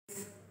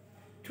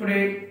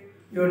today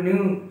your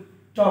new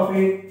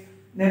topic,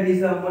 that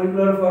is the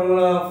molecular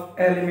formula of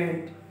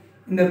element.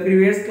 In the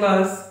previous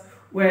class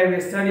we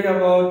have studied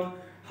about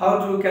how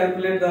to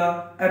calculate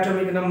the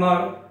atomic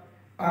number,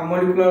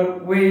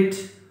 molecular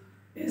weight.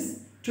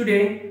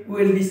 Today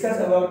we will discuss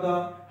about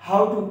the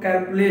how to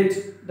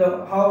calculate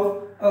the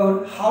how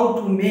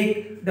to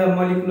make the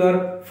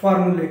molecular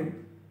formula.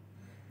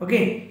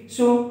 Okay,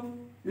 so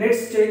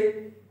let's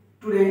take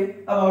today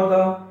about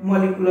the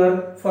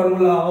molecular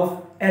formula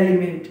of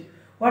element.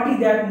 What is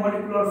that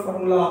molecular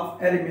formula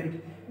of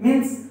element?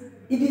 Means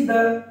it is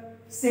the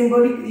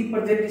symbolic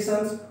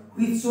representations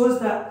which shows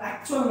the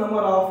actual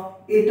number of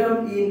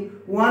atoms in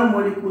one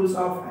molecules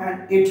of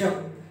an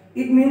atom.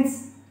 It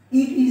means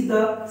it is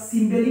the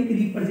symbolic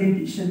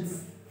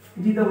representations.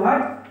 It is the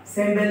what?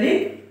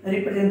 Symbolic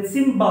represent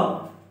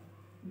symbol.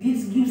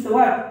 This gives the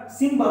what?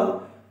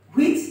 Symbol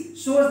which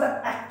shows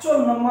the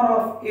actual number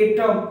of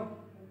atoms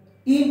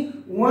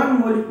in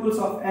one molecules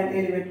of an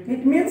element.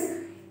 It means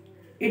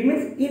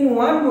in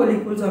one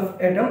molecules of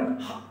atom,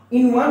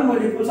 in one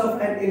molecules of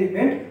an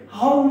element,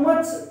 how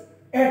much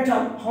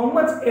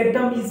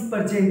atom is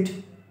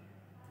present.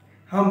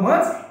 How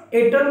much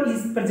atom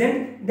is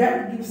present,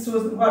 that gives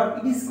shows what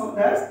it is called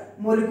as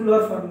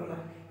molecular formula.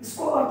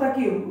 इसको अर्थ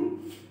के हो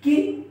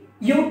कि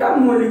एउटा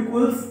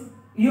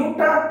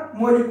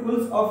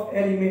molecules of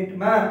element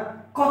मा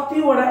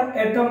कतिवटा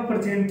atom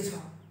present छ.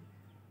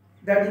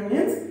 That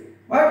means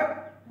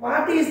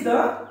what is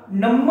the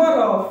number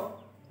of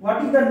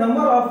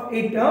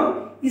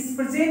atom is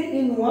present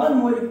in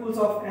one molecules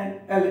of an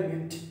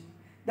element.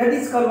 That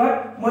is called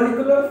what?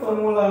 Molecular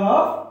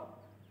formula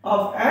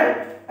of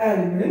an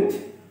element.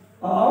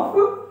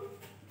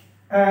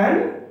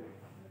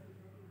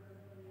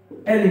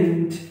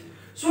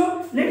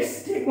 So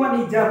let's take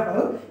one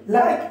example,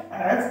 like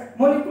as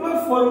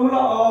molecular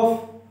formula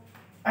of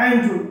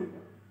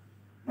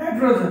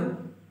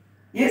nitrogen.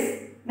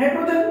 Yes,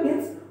 nitrogen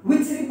means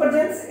which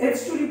represents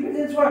H2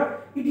 represents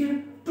what? It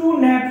is 2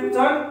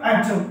 nitrogen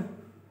atom.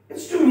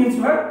 H2 means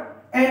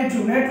what?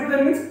 N2.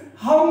 Nitrogen means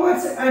how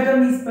much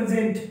atom is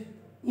present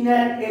in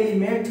an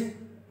element.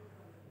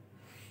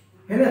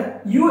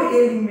 Hahn, yo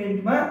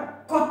element मा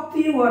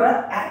कतिवटा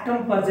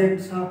atom present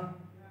छ.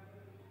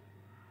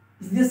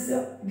 This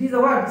is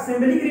what?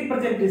 Symbolic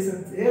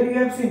representations. Here you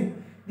have seen.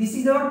 This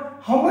is what?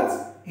 How much?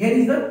 Here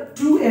is the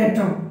 2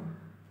 atom.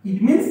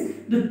 It means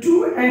the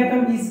 2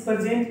 atom is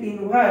present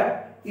in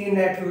what? In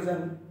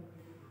nitrogen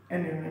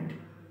element.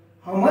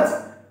 How much?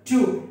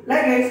 2.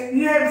 Like guys,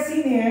 you have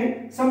seen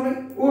here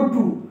something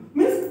O2.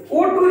 Means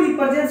O2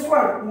 represents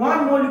what?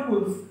 1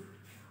 molecules.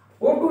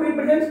 O2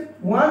 represents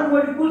 1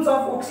 molecules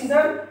of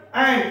oxygen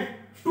and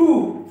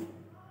 2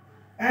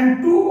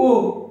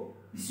 O.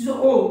 This is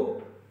O.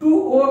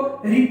 2O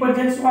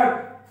represents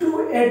what?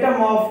 2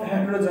 atom of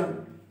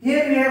hydrogen.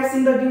 Here we have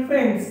seen the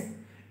difference.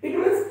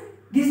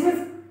 This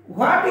means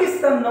what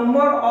is the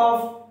number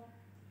of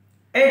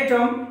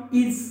atom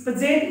is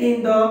present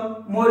in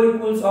the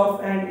molecules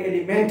of an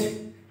element.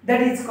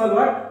 That is called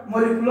what?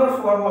 Molecular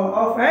formula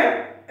of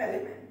an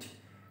element.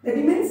 That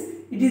means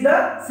it is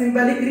the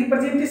symbolic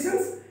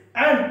representations,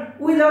 and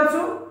we will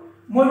also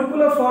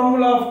molecular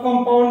formula of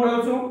compound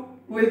also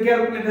we will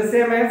calculate the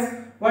same as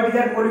what is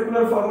that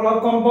molecular formula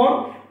of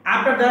compound.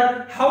 After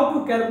that, how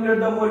to calculate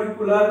the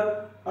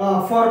molecular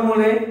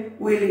formula,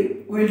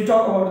 we will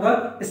talk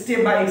about the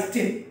step by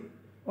step.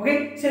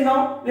 Okay, so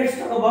now let's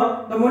talk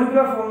about the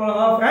molecular formula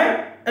of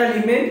an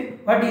element.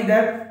 What is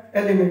that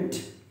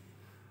element?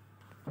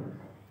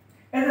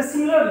 And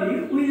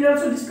similarly, we will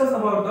also discuss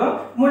about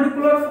the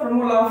molecular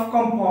formula of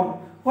compound.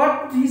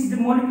 What is the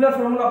molecular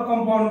formula of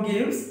compound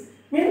gives?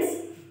 Means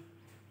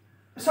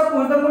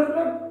suppose the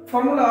molecular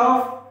formula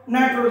of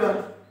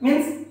nitrogen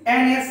means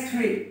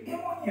NH3,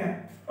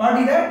 ammonia. What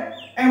is that?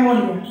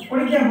 Ammonia. For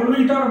example, we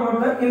will talk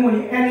about the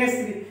ammonia,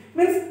 NH3.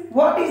 Means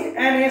what is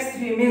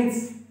NH3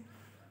 means?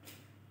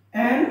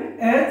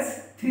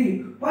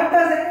 NH3. What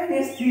does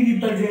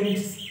NH3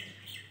 represent?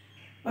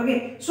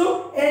 Okay,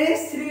 so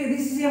NH3,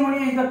 this is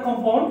ammonia is the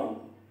compound.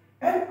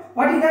 And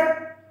what is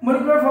that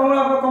molecular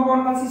formula of the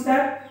compound consists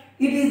that?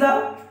 It is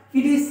the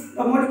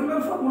molecular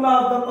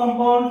formula of the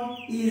compound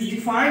is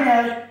defined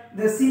as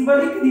the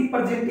symbolic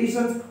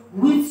representations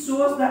which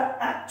shows the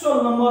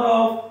actual number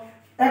of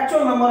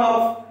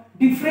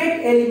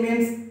different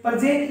elements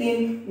present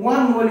in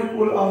one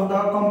molecule of the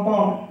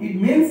compound. It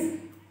means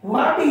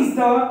what is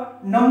the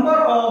number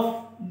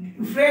of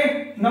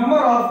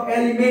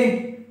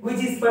element which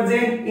is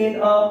present in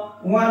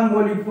one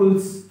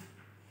molecules.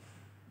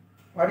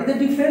 What is the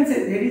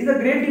differences? There is the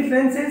great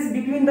differences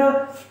between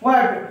the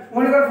what?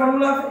 Molecular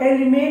formula of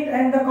element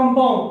and the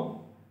compound.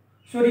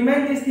 So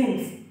remind these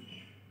things.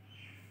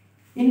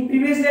 In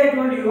previously I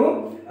told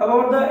you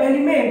about the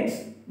elements.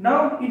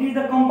 Now it is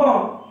the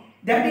compound.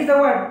 That is the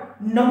what?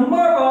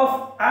 Number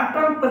of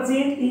atoms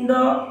present in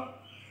the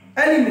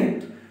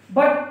element.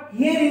 But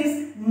here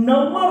is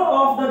number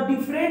of the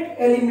different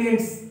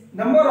elements.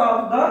 Number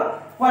of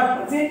the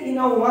what present in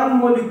a one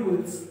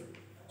molecules.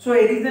 So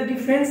here is the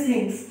different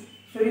things.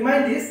 So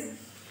remind this.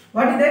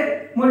 What is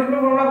that?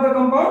 Molecular formula of the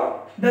compound?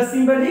 the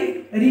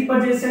symbolic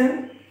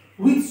representation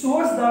which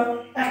shows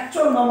the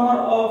actual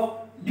number of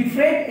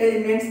different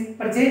elements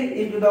present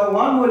into the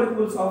one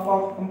molecules of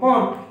a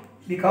compound.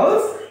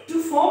 Because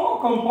to form a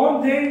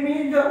compound, there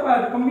may be the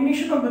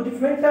combination of the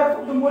different types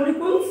of the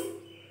molecules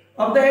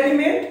of the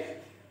element.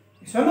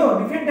 So no,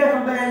 different types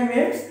of the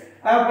elements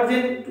are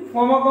present to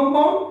form a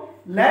compound.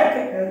 Like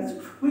as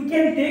we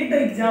can take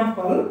the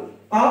example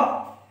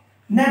of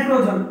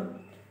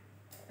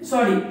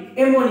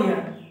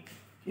ammonia.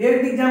 Here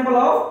is the example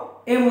of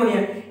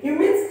ammonia. It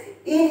means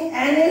in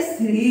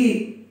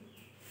NH3,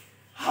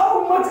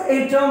 how much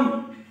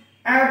atoms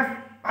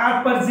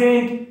are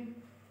present?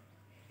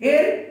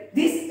 Here,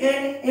 this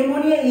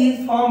ammonia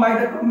is formed by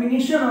the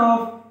combination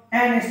of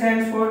N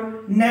stands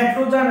for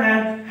nitrogen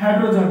and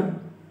hydrogen.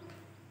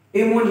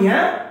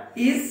 Ammonia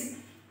is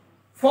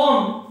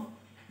formed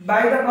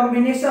by the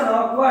combination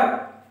of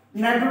what?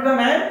 Nitrogen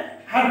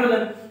and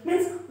hydrogen.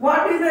 Means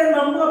what is the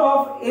number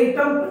of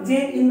atoms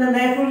present in the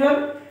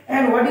nitrogen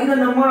and what is the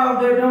number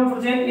of the atoms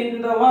present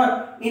in the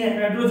what?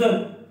 In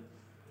hydrogen.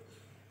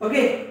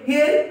 Okay,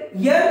 here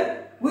N,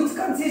 which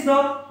consists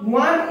of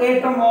one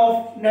atom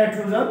of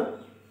nitrogen.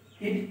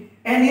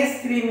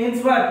 NH3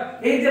 means what?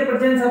 Here is the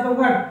presence of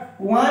what?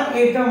 One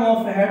atom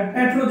of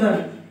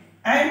nitrogen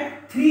and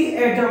three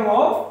atom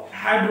of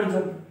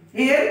hydrogen.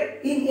 Here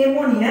in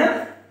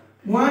ammonia,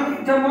 one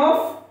atom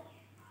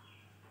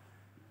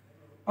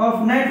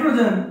of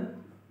nitrogen,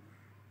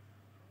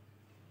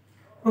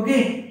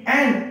 okay,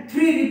 and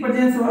 3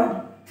 represents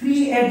what?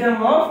 3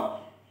 atom of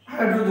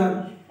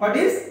hydrogen. What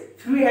is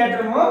 3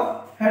 atom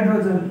of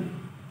hydrogen?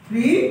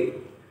 3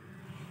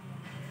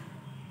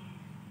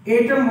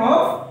 atom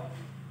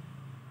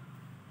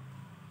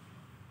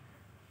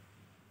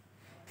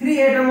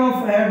of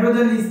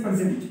hydrogen is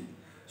present.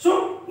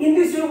 So in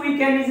this way we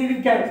can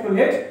easily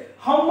calculate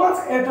how much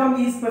atom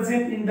is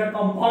present in the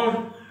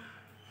compound.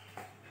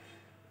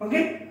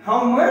 Okay,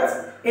 how much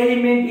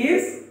element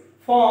is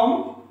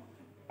formed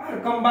or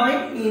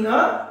combined in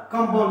a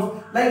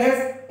compound. Like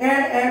as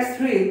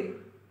NH3,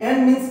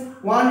 N means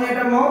one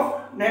atom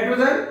of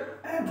nitrogen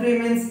and 3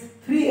 means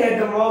 3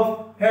 atom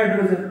of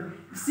hydrogen.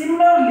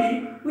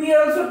 Similarly, we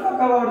also talk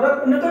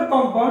about another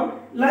compound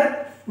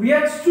like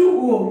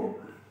H2O.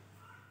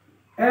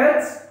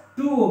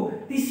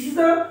 H2O. This is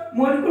the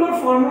molecular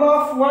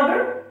formula of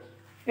water.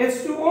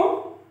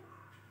 H2O.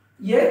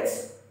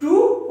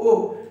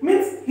 H2O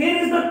means here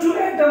is the 2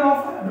 atom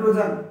of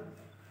hydrogen.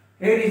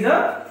 Here is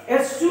the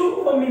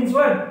H2O means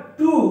what?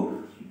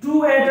 2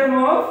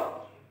 atom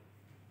of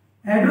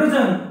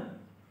hydrogen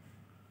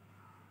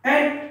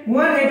and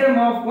 1 atom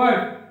of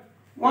what?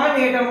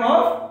 1 atom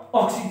of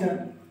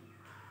oxygen.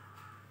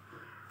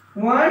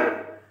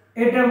 1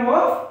 atom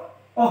of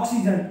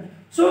oxygen.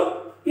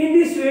 So in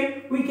this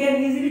way we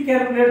can easily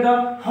calculate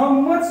the how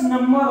much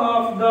number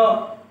of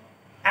the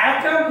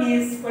atom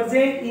is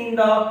present in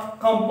the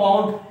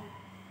compound.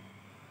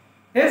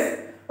 Yes,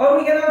 or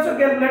we can also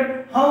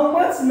calculate how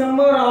much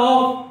number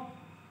of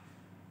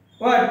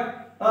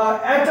what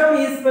atom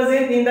is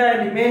present in the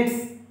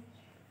elements.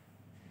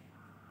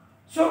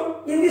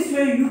 So in this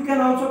way you can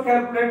also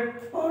calculate,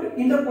 or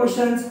in the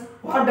questions,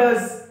 what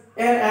does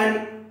N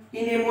and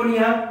in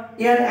ammonia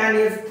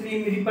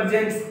NH3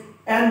 represents.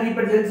 N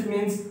represents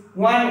means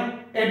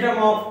 1 atom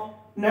of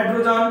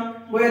nitrogen,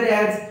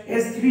 whereas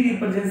H3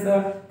 represents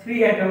the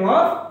 3 atom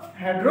of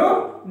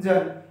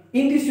hydrogen.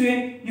 In this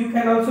way you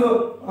can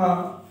also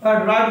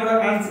write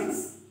your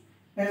answers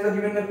as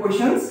given the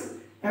questions.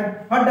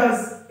 And what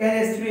does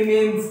NH3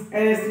 means?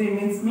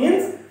 NH3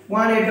 means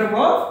 1 atom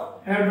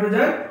of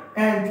hydrogen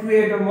and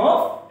 3 atom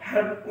of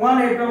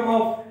 1 atom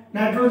of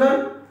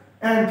nitrogen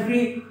and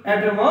 3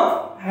 atom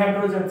of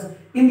hydrogens.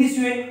 In this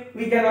way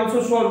we can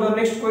also solve the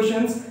next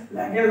questions.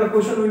 Like here the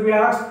question will be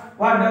asked,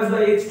 what does the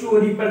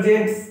H2O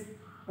represents?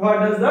 What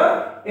does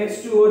the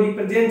H2O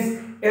represents?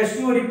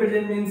 H2O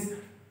represents means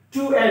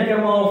 2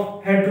 atom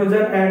of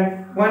hydrogen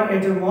and 1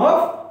 atom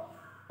of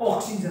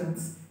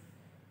oxygens.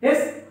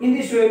 Yes, in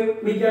this way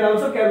we can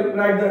also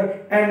calculate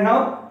that. And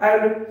now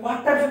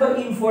what types of the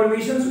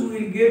informations we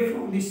will get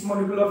from this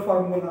molecular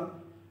formula.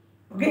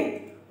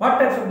 Okay, what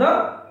types of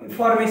the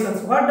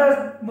informations? What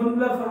does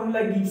molecular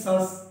formula gives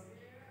us?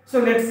 So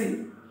let's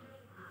see.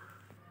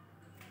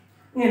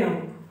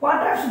 What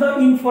types of the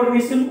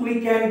information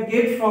we can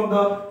get from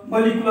the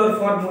molecular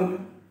formula?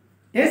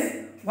 Yes,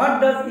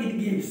 what does it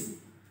gives?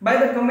 By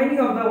the combining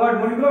of the word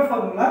molecular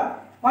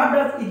formula, what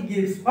does it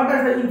gives? What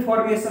are the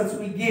informations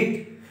we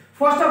get?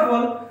 First of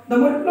all, the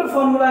molecular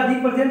formula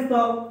represents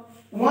the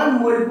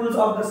 1 molecules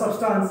of the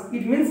substance.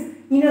 It means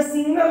in a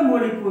single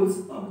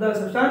molecules of the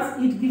substance,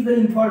 it gives the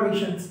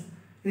informations.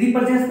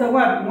 Represents the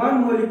what?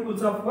 1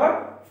 molecules of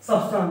what?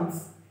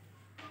 Substance.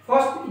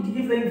 First, it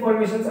gives the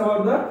information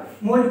about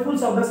the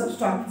molecules of the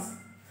substance.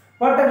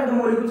 What are the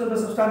molecules of the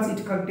substance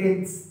it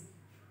contains?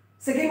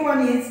 Second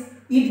one is,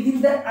 it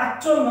gives the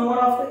actual number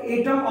of the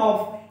atom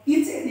of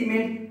each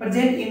element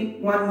present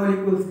in 1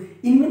 molecule.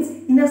 It means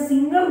in a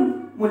single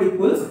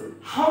molecules,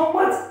 how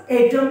much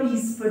atom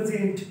is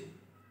present.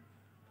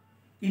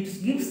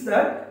 It gives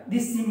that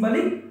this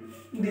symbolic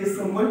this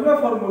molecular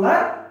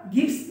formula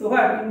gives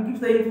what? It gives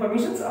the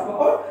information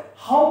about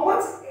how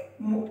much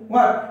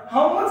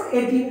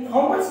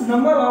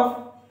number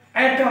of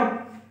atom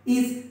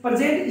is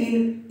present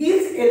in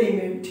each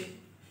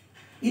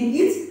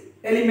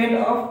element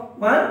of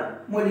one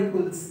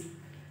molecules.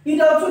 It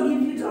also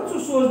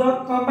shows the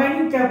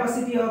combining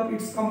capacity of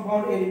its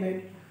compound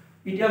element.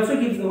 It also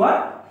gives the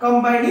what?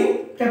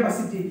 Combining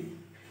capacity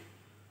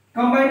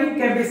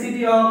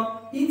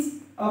of each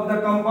of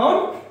the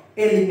compound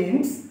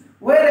elements,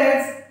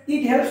 whereas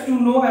it helps to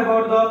know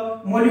about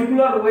the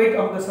molecular weight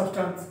of the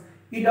substance.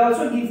 It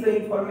also gives the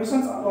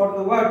information about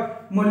the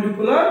what?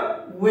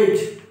 Molecular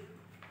weight.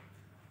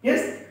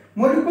 Yes,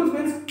 molecules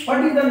means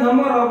what is the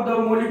number of the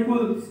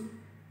molecules,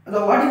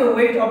 what is the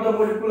weight of the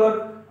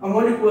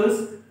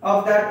molecules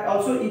of that.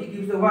 Also it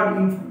gives the what?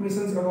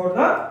 Information about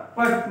the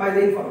what? By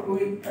the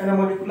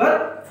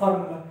molecular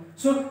formula.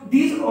 So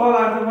these all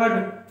are the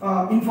what?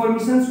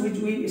 Informations which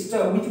we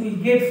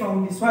get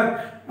from this one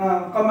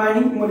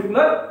combining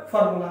molecular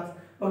formulas.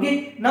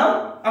 Okay,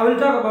 now I will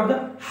talk about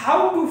the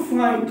how to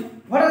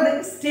find, what are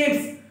the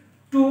steps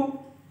to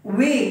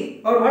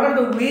weigh, or what are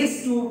the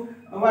ways to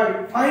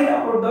find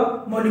out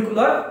the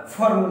molecular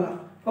formula.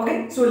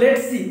 Okay, so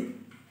let's see.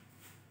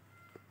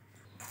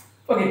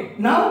 Okay,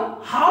 now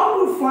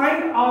how to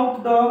find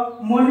out the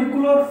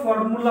molecular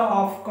formula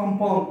of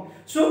compound.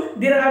 So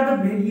there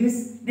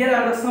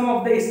are some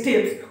of the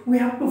steps. We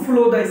have to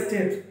follow the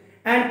steps,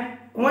 and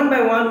one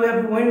by one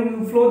when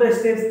we follow the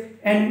steps,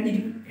 and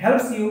it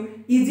helps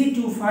you easy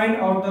to find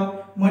out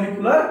the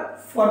molecular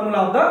formula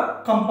of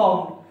the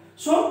compound.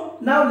 So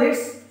now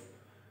let's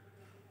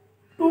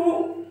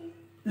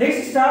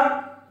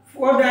start.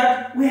 For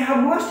that we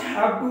must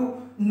have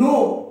to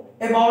know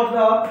about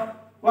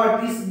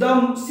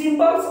the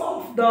symbols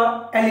of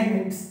the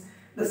elements,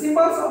 the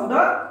symbols of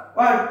the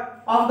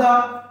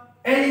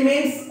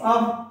elements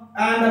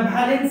and the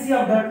valency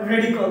of the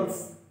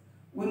radicals.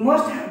 We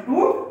must have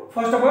to,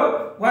 first of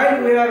all,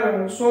 while we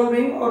are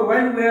solving or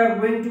while we are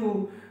going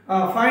to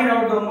find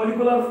out the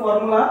molecular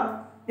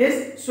formula,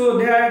 yes, so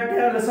there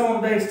are some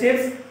of the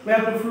steps we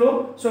have to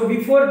follow. So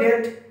before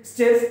that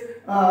steps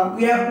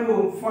we have to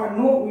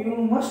you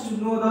must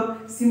know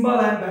the symbol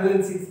and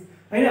valencies.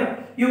 Hahn,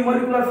 yo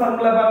molecular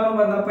formula बनाउनु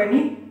भन्दा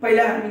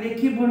पहिला हामीले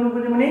के बुझ्नु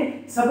पर्यो भने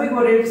सबैको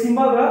red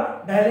symbol र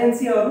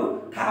भ्यालेन्सीहरु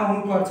थाहा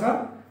हुनु पर्छ,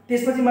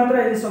 त्यसपछि मात्र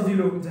यसले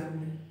सजिलो हुन्छ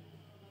हामीले।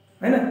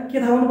 हैन, के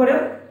थाहा हुनु पर्यो?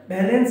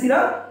 Valency raw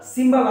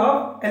symbol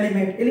of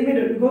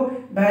एलिमेन्टहरुको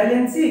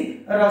valency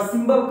raw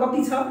symbol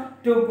कति छ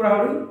त्यो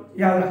कुराहरु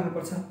याद राख्नु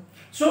पर्छ।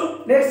 So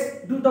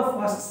let's do the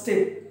first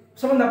step.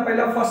 सबभन्दा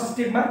पहिला फर्स्ट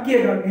स्टेपमा के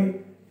गर्ने?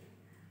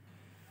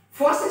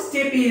 First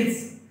step is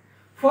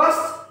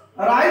first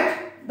right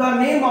the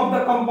name of the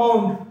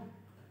compound.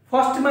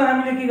 First में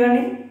हामीले के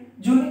गर्ने?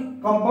 जुन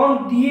कंपाउंड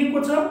दिएको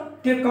छ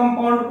त्यो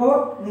कंपाउंड को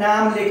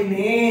नाम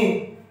लेख्ने।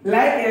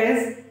 Like as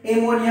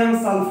ammonium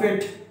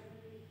sulfate.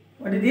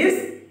 What is this?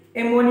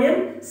 Ammonium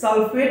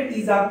sulfate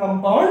is a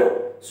compound.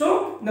 So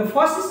the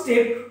first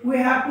step we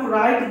have to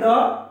write the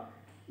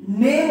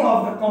name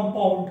of the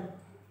compound.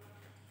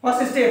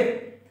 First step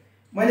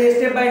मैले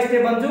स्टेप बाइ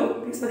स्टेप भन्छु,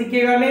 त्यसपछि के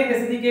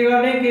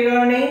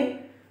गर्ने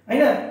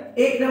हैन।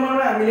 एक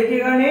नम्बरमा हामीले के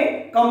गर्ने?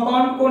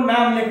 कंपाउंड को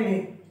नाम लेख्ने।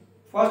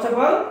 First of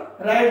all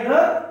right the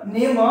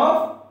name of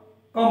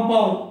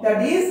compound,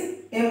 that is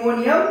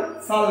ammonium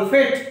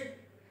sulfate.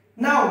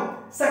 Now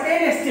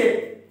second step,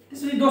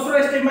 त्यसपछि दोस्रो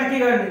स्टेपमा के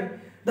गर्ने?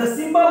 The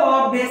symbol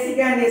of basic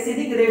end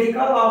acidic radical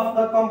of the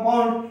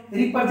compound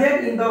represent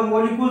in the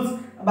molecules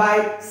by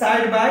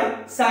side.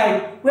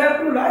 We have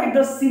to right the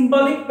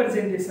symbolic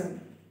presentation.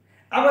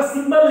 अब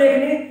symbol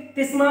लेख्ने,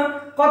 त्यसमा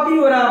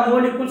कतिवटा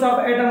molecules of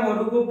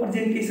एटमहरुको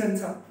presentation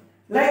छ।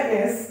 Like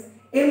as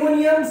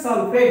ammonium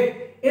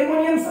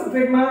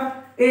sulfate मा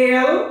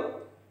Al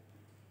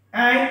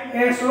and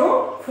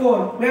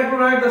SO4. We have to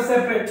write the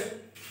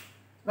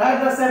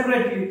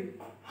separately.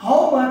 How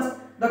much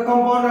the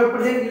compound are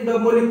present in the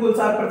molecules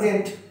are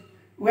present.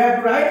 We have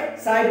to write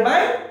side by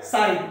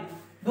side.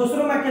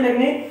 दोस्रो मा के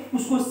लेख्ने?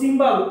 उसको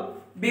symbol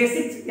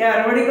basic या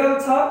radical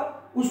छ,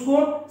 उसको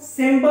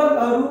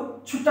सिम्बलहरु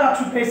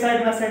छुट्टा-छुट्टै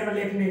साइडमा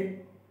लेख्ने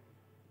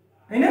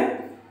हैन।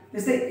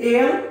 जस्तै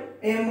Al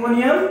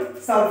ammonium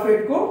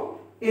sulfate को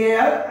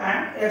Al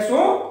and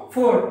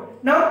SO4.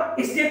 Now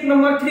step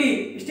number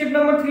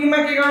 3 मा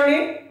के गर्ने?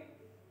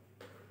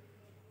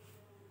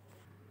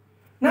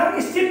 Now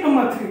step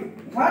number 3,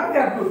 what we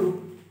have to do?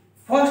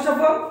 First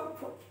of all,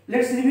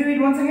 let's review it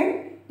once again.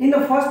 In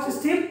the first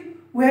step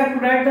we have to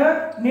write the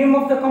name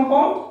of the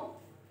compound.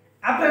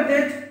 After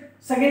that,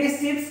 second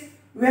steps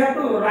we have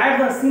to write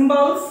the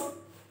symbols,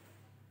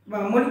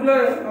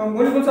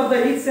 molecules of the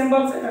each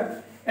symbols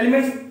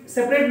elements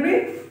separately.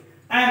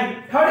 And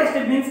third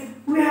step means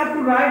we have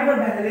to write the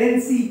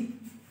valency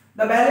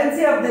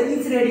of the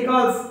each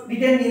radicals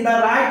written in the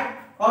right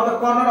or the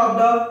corner of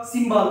the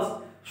symbols.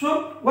 So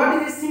what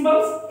is these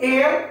symbols?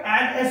 Al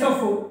and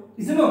SO4,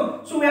 you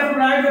know. So we have to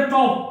write the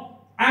top,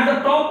 at the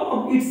top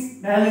of its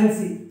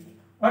valency.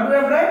 What do we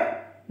have to write?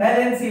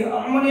 Valency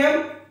ammonium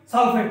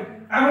sulfate.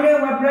 I'm going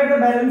to write the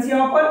valency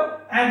open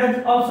and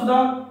then also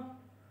the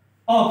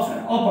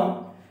option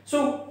open.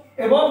 So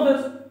above the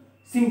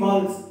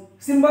symbols,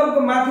 symbol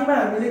को माथिमा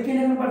हामीले के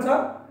लेख्नु पर्छ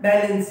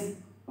valency.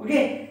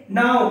 Okay,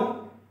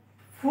 now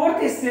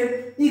fourth step,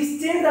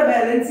 exchange the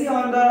valency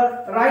on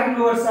the right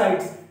lower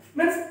sides.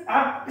 Means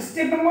at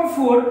step number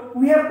 4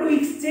 we have to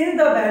exchange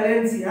the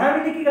valency.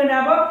 हामीले के गर्ने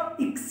अब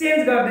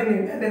exchange गर्दिने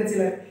valency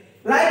lie.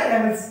 Like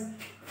else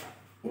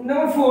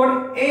number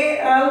 4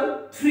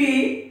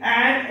 Al3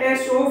 and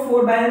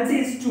SO4 valency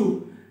is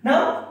 2.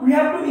 Now we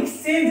have to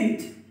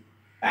exchange it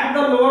at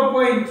the lower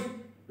point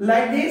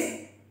like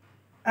this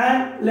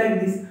and like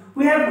this.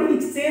 We have to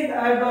exchange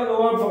at the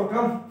lower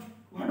bottom.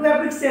 What do we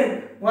have to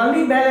exchange?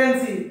 Only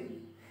valency.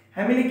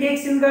 हामीले के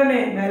exchange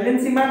गर्ने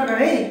valency मात्र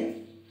है.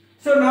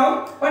 So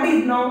now what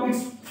is now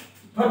its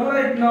formula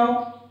is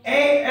now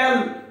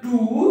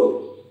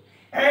Al2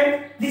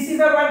 and this is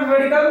the one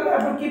radical. We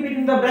have to keep it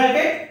in the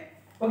bracket.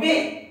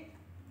 Okay,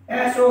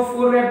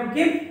 SO4 we have to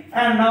keep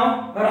and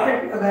now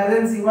write the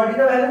valency. What is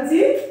the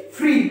valency?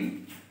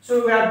 3.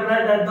 So we have to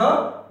write at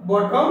the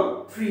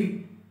bottom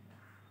 3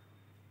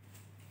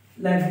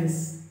 like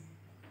this.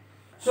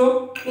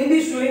 So in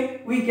this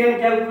way we can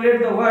calculate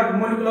the what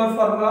molecular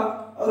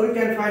formula or we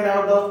can find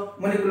out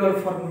the molecular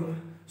formula.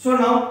 So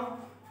now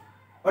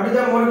what is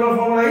the molecular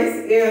formula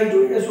is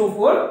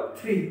Al2SO4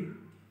 3.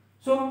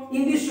 So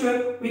in this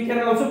way we can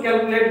also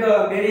calculate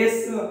the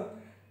various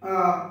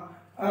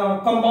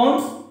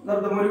compounds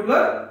of the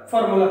molecular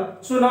formula.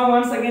 So now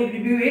once again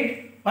review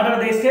it. What are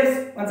the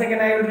steps? Once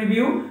again I will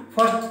review.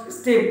 First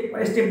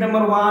step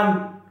number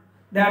 1,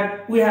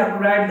 that we have to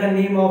write the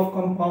name of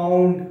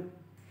compound.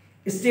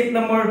 Step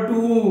number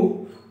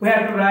 2, we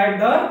have to write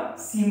the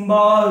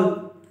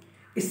symbol.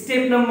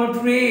 Step number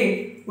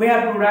 3, we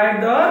have to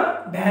write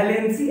the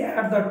valency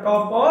at the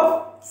top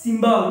of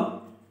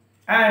symbol.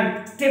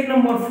 And step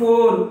number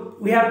 4,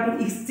 we have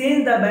to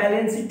exchange the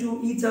valency to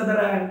each other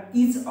and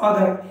each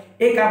other.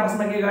 एक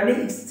आपसमा के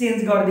गर्ने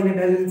exchange गर्दिने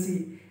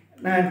valency.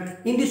 And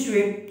in this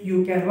way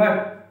you can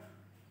what?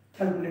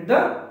 Calculate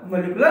the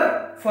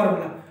molecular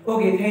formula.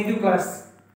 Okay, thank you class.